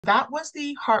That was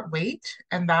the heart rate,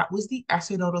 and that was the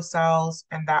nodal cells,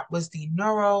 and that was the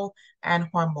neural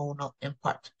and hormonal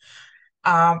input.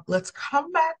 Let's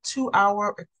come back to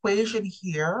our equation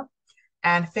here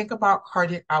and think about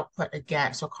cardiac output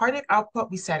again. So cardiac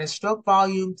output, we said, is stroke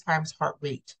volume times heart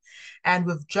rate. And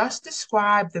we've just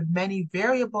described the many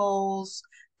variables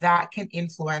that can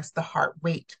influence the heart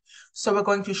rate. So we're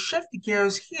going to shift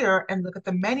gears here and look at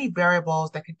the many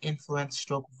variables that can influence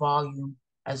stroke volume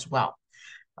as well.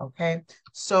 Okay,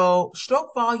 so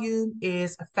stroke volume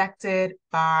is affected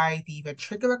by the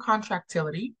ventricular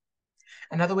contractility.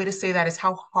 Another way to say that is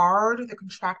how hard the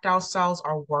contractile cells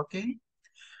are working,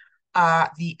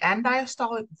 the end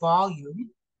diastolic volume,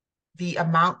 the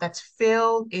amount that's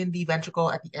filled in the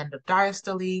ventricle at the end of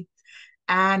diastole,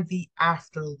 and the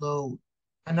afterload.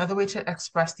 Another way to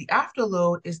express the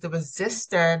afterload is the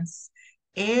resistance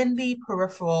in the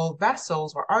peripheral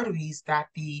vessels or arteries that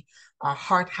the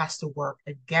heart has to work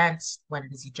against when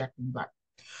it is ejecting blood.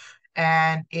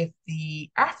 And if the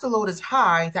afterload is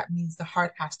high, that means the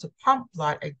heart has to pump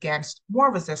blood against more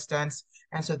resistance.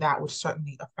 And so that would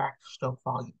certainly affect stroke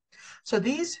volume. So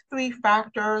these three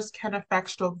factors can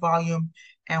affect stroke volume,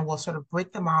 and we'll sort of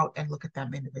break them out and look at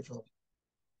them individually.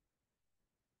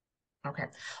 Okay,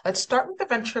 let's start with the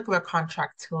ventricular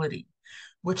contractility,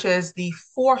 which is the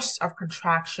force of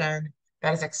contraction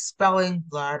that is expelling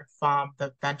blood from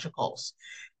the ventricles.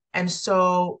 And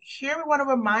so here we want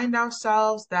to remind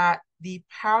ourselves that the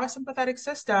parasympathetic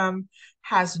system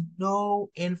has no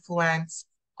influence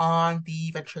on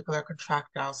the ventricular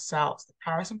contractile cells. The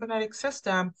parasympathetic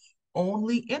system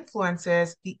only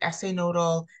influences the SA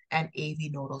nodal and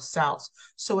AV nodal cells.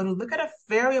 So when we look at a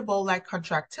variable like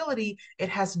contractility, it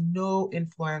has no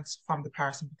influence from the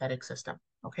parasympathetic system,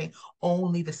 okay?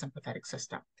 Only the sympathetic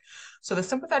system. So the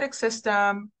sympathetic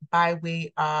system, by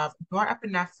way of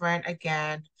norepinephrine,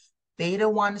 again, beta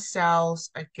 1 cells,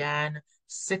 again,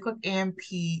 cyclic AMP,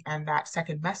 and that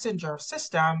second messenger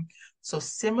system. So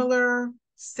similar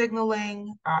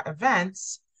signaling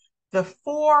events. The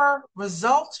four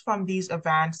results from these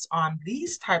events on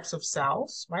these types of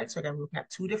cells, right? So again, we're looking at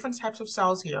two different types of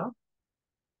cells here.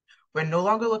 We're no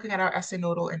longer looking at our SA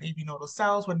nodal and AV nodal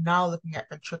cells. We're now looking at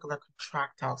ventricular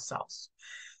contractile cells.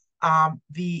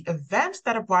 The events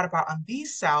that are brought about on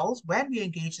these cells when we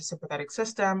engage the sympathetic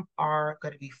system are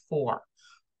going to be four.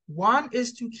 One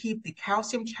is to keep the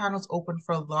calcium channels open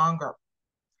for longer.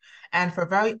 And for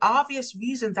very obvious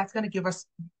reasons, that's going to give us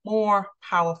more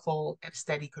powerful and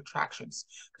steady contractions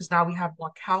because now we have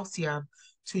more calcium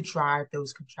to drive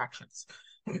those contractions.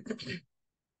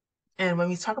 And when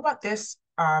we talk about this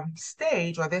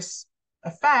stage or this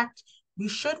effect, we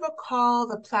should recall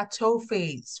the plateau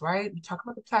phase, right? We talk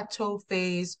about the plateau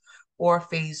phase or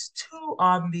phase 2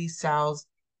 on these cells,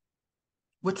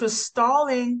 which was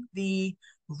stalling the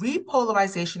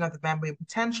repolarization of the membrane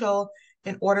potential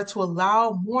in order to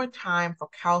allow more time for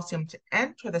calcium to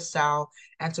enter the cell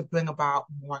and to bring about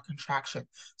more contraction.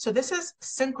 So this is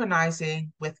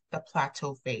synchronizing with the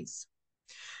plateau phase.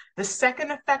 The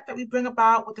second effect that we bring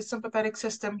about with the sympathetic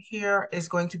system here is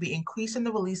going to be increasing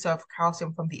the release of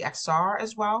calcium from the SR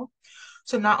as well.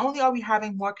 So not only are we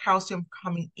having more calcium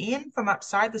coming in from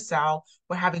outside the cell,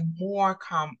 we're having more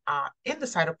come in the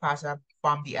cytoplasm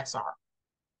from the SR.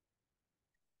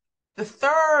 The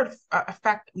third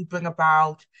effect that we bring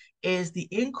about is the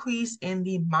increase in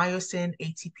the myosin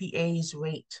ATPase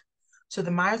rate. So the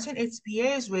myosin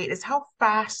ATPase rate is how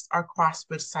fast are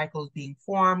cross-bridge cycles being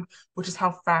formed, which is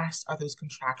how fast are those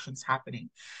contractions happening.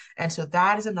 And so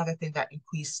that is another thing that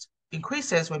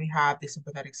increases when we have the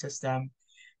sympathetic system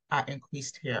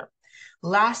increased here.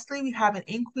 Lastly, we have an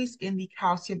increase in the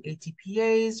calcium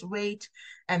ATPase rate,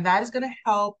 and that is going to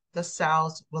help the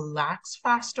cells relax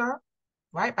faster,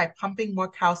 right, by pumping more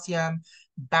calcium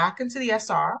back into the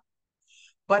SR,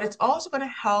 but it's also going to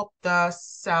help the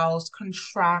cells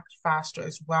contract faster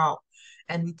as well.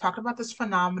 And we talked about this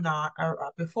phenomenon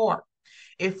before.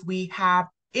 If we have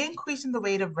increase in the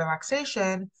rate of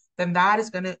relaxation, then that is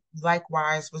going to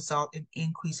likewise result in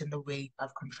increase in the rate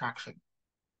of contraction.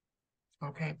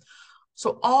 Okay,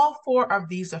 so all four of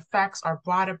these effects are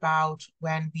brought about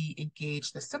when we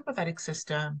engage the sympathetic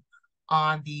system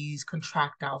on these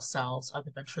contractile cells of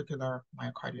the ventricular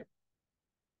myocardium.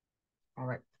 All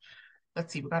right,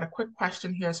 let's see, we got a quick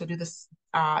question here. So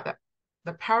the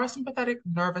parasympathetic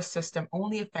nervous system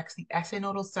only affects the SA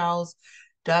nodal cells.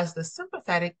 Does the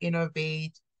sympathetic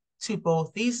innervate to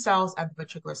both these cells and the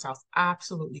ventricular cells?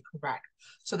 Absolutely correct.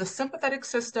 So the sympathetic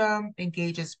system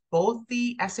engages both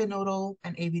the SA nodal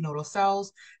and AV nodal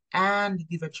cells and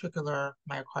the ventricular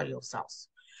myocardial cells.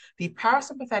 The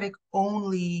parasympathetic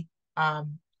only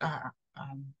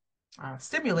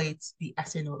stimulates the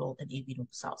SA nodal and AV nodal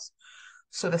cells.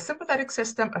 So the sympathetic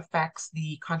system affects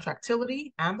the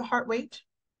contractility and the heart rate.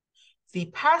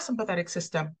 The parasympathetic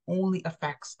system only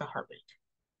affects the heart rate.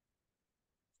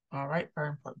 All right, very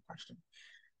important question.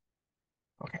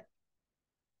 Okay.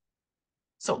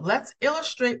 So let's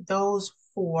illustrate those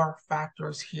four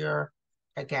factors here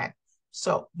again.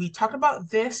 So we talked about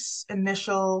this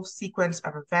initial sequence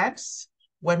of events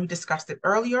when we discussed it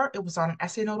earlier. It was on an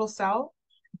SA nodal cell.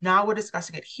 Now we're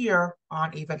discussing it here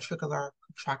on a ventricular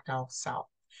contractile cell.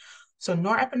 So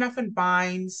norepinephrine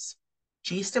binds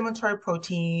G-stimulatory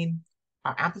protein,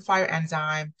 amplifier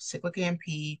enzyme, cyclic AMP,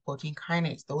 protein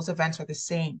kinase. Those events are the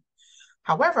same.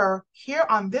 However, here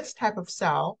on this type of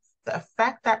cell, the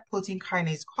effect that protein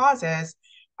kinase causes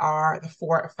are the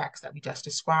four effects that we just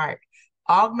described.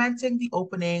 Augmenting the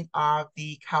opening of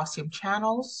the calcium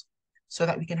channels so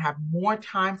that we can have more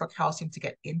time for calcium to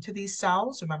get into these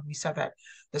cells. Remember, we said that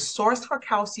the source for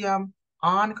calcium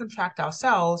on contractile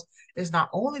cells is not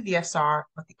only the SR,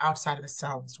 but the outside of the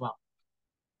cell as well.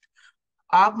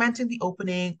 Augmenting the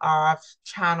opening of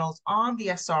channels on the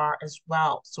SR as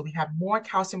well. So we have more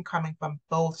calcium coming from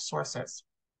both sources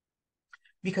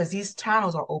because these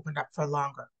channels are opened up for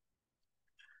longer.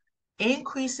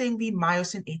 Increasing the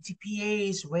myosin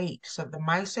ATPase rate. So the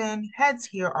myosin heads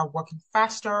here are working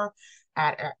faster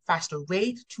at a faster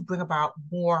rate to bring about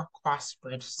more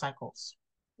cross-bridge cycles.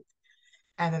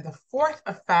 And then the fourth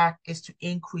effect is to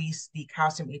increase the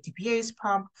calcium ATPase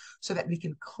pump so that we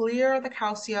can clear the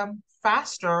calcium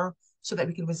faster so that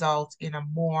we can result in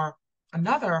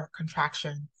another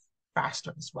contraction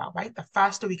faster as well, right? The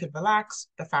faster we can relax,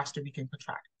 the faster we can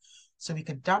contract. So we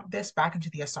can dump this back into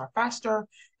the SR faster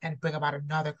and bring about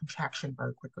another contraction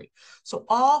very quickly. So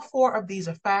all four of these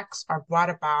effects are brought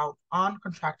about on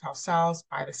contractile cells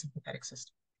by the sympathetic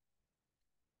system.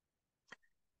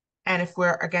 And if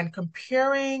we're, again,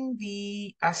 comparing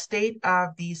the state of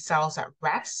these cells at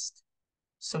rest,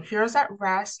 so here's at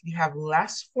rest, we have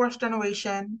less force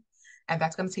generation, and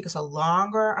that's going to take us a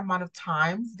longer amount of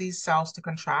time for these cells to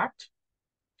contract.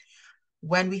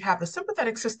 When we have the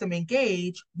sympathetic system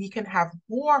engaged, we can have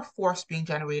more force being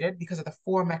generated because of the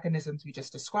four mechanisms we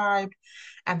just described,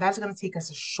 and that's going to take us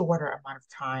a shorter amount of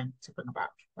time to bring about,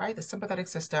 right? The sympathetic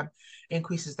system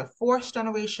increases the force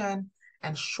generation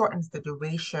and shortens the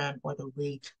duration or the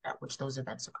rate at which those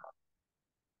events occur.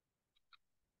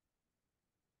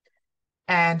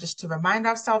 And just to remind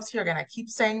ourselves here, again, I keep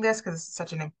saying this because this is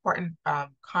such an important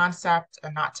concept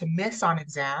and not to miss on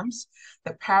exams,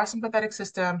 the parasympathetic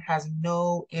system has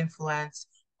no influence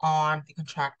on the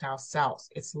contractile cells.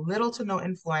 It's little to no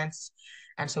influence,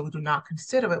 and so we do not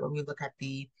consider it when we look at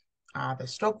the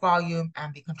stroke volume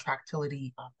and the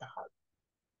contractility of the heart.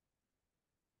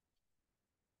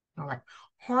 All right,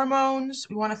 hormones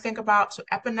we want to think about. So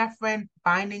epinephrine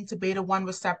binding to beta-1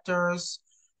 receptors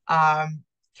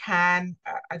can,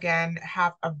 again,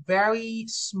 have a very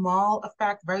small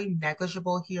effect, very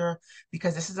negligible here,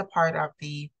 because this is a part of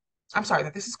the, I'm sorry,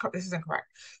 this is incorrect.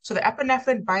 So the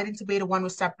epinephrine binding to beta-1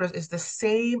 receptors is the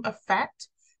same effect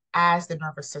as the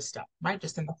nervous system, right?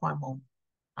 Just in the hormone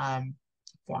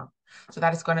form. So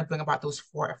that is going to bring about those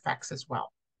four effects as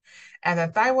well. And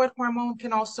then thyroid hormone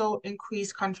can also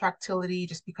increase contractility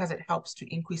just because it helps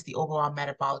to increase the overall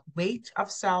metabolic rate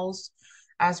of cells.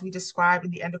 As we described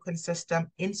in the endocrine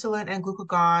system, insulin and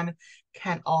glucagon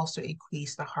can also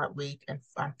increase the heart rate and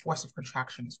force of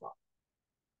contraction as well.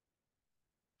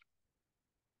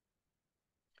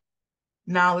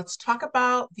 Now let's talk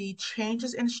about the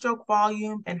changes in stroke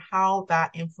volume and how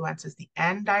that influences the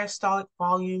end diastolic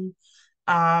volume.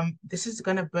 This is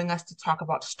going to bring us to talk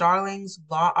about Starling's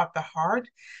law of the heart.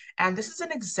 And this is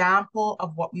an example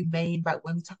of what we mean by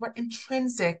when we talk about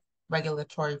intrinsic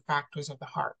regulatory factors of the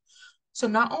heart. So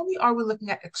not only are we looking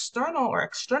at external or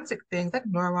extrinsic things like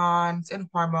neurons and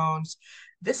hormones,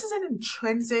 this is an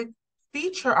intrinsic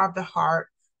feature of the heart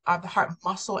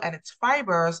muscle and its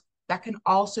fibers that can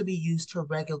also be used to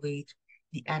regulate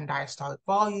the end diastolic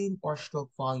volume or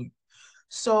stroke volume.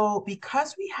 So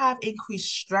because we have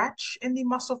increased stretch in the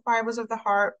muscle fibers of the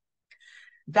heart,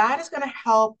 that is going to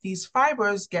help these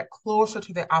fibers get closer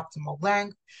to their optimal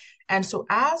length. And so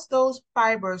as those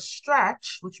fibers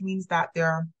stretch, which means that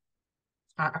they're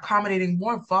accommodating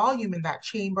more volume in that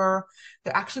chamber,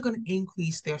 they're actually going to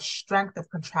increase their strength of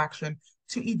contraction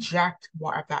to eject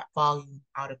more of that volume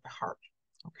out of the heart,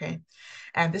 okay?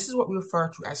 And this is what we refer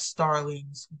to as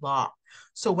Starling's law.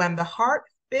 So when the heart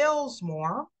fills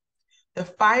more, the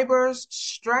fibers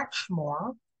stretch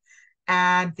more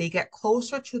and they get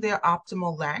closer to their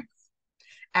optimal length,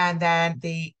 and then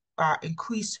they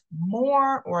increase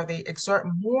more, or they exert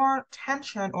more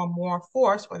tension or more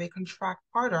force, or they contract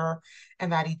harder,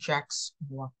 and that ejects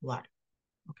more blood.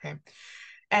 Okay.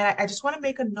 And I just want to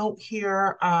make a note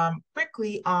here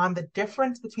quickly on the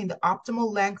difference between the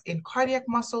optimal length in cardiac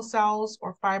muscle cells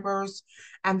or fibers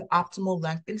and the optimal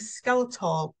length in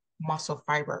skeletal muscle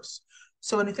fibers.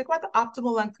 So when you think about the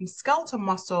optimal length in skeletal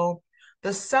muscle,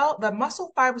 the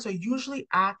muscle fibers are usually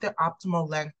at their optimal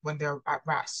length when they're at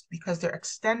rest because they're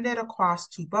extended across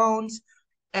two bones.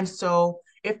 And so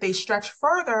if they stretch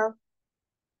further,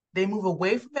 they move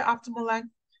away from their optimal length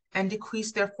and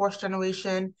decrease their force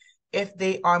generation. If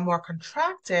they are more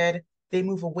contracted, they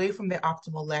move away from their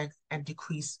optimal length and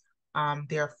decrease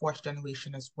their force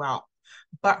generation as well.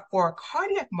 But for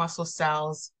cardiac muscle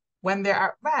cells, when they're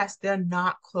at rest, they're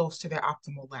not close to their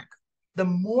optimal length. The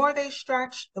more they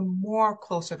stretch, the more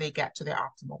closer they get to their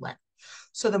optimal length.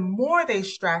 So the more they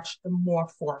stretch, the more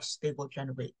force they will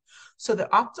generate. So the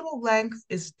optimal length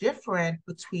is different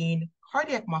between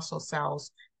cardiac muscle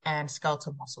cells and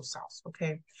skeletal muscle cells,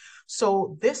 okay?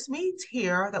 So this means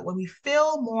here that when we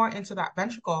fill more into that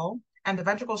ventricle and the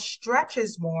ventricle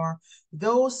stretches more,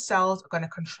 those cells are going to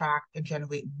contract and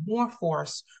generate more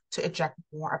force to eject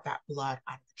more of that blood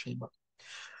out of the chamber.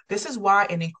 This is why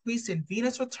an increase in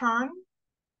venous return,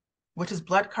 which is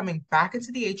blood coming back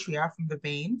into the atria from the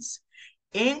veins,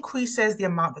 increases the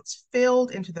amount that's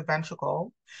filled into the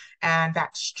ventricle, and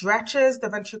that stretches the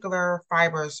ventricular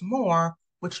fibers more,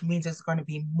 which means it's going to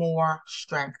be more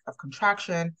strength of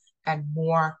contraction and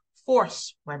more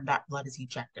force when that blood is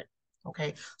ejected.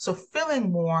 Okay, so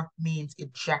filling more means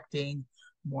ejecting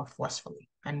more forcefully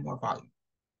and more volume.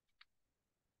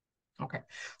 Okay,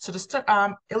 so just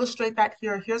to illustrate that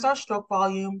here, here's our stroke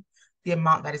volume, the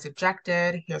amount that is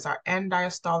ejected. Here's our end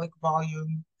diastolic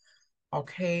volume.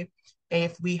 Okay,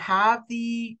 if we have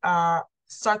the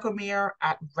sarcomere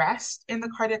at rest in the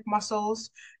cardiac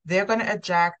muscles, they're going to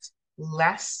eject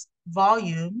less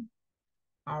volume,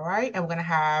 all right? And we're going to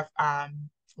have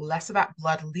less of that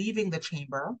blood leaving the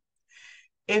chamber.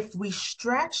 If we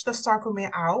stretch the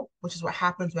sarcomere out, which is what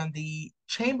happens when the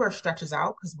chamber stretches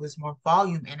out because there's more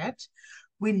volume in it,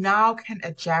 we now can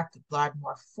eject blood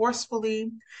more forcefully,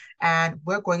 and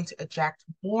we're going to eject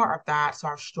more of that, so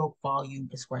our stroke volume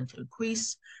is going to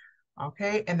increase,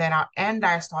 okay? And then our end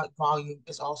diastolic volume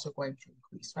is also going to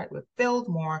increase, right? We've filled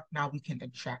more, now we can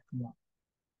eject more,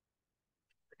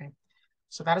 okay?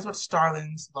 So that is what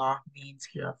Starling's law means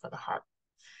here for the heart.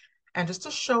 And just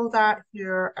to show that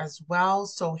here as well,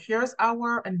 so here's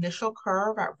our initial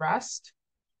curve at rest.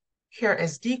 Here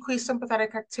is decreased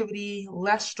sympathetic activity,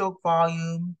 less stroke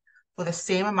volume for the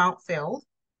same amount filled.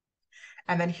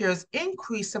 And then here's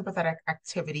increased sympathetic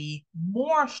activity,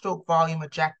 more stroke volume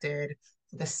ejected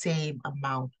for the same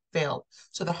amount filled.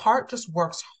 So the heart just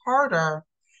works harder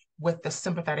with the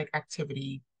sympathetic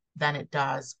activity than it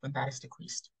does when that is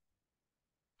decreased.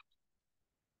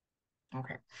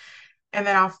 Okay. And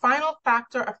then our final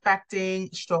factor affecting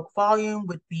stroke volume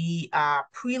would be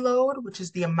preload, which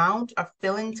is the amount of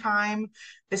filling time.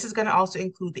 This is going to also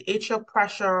include the atrial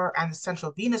pressure and the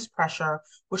central venous pressure,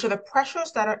 which are the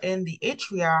pressures that are in the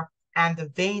atria and the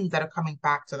veins that are coming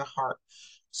back to the heart.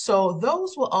 So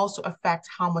those will also affect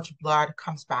how much blood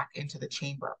comes back into the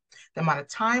chamber, the amount of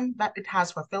time that it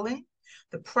has for filling,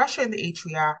 the pressure in the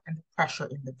atria, and the pressure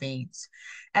in the veins.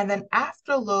 And then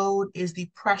afterload is the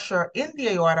pressure in the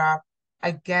aorta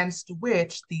against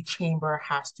which the chamber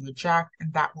has to eject,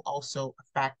 and that will also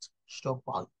affect stroke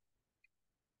volume.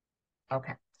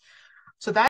 Okay, so that